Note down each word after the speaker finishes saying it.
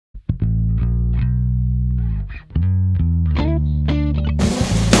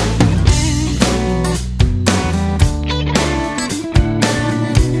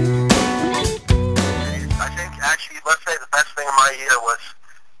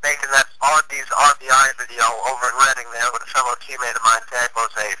Arby's RBI video over in Reading there with a fellow teammate of mine, Tag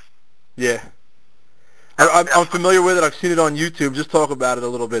Jose. Yeah. I'm familiar with it. I've seen it on YouTube. Just talk about it a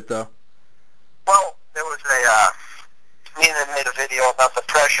little bit, though. Well, there was me and him made a video about the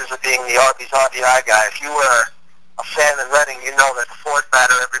pressures of being the Arby's RBI guy. If you were a fan of Reading, you know that the fourth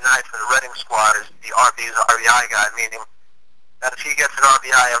batter every night for the Reading squad is the Arby's RBI guy, meaning that if he gets an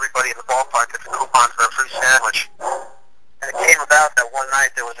RBI, everybody in the ballpark gets a coupon for a free sandwich. And it came about that one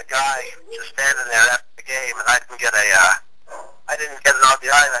night there was a guy just standing there after the game, and I didn't get an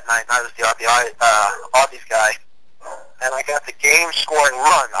RBI that night, and I was the Arby's guy. And I got the game-scoring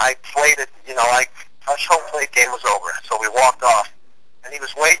run. I played it, touch home plate, game was over. So we walked off. And he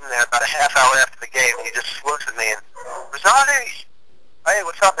was waiting there about a half hour after the game, and he just looks at me and, Rizzotti! Hey,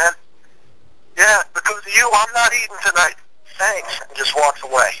 what's up, man? Yeah, because of you, I'm not eating tonight. Thanks. And just walks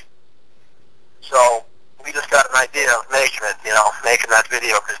away. So we just got an idea of making it, making that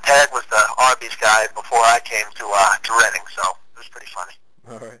video, because Tag was the Arby's guy before I came to Reading, so it was pretty funny.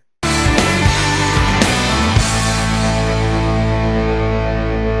 All right.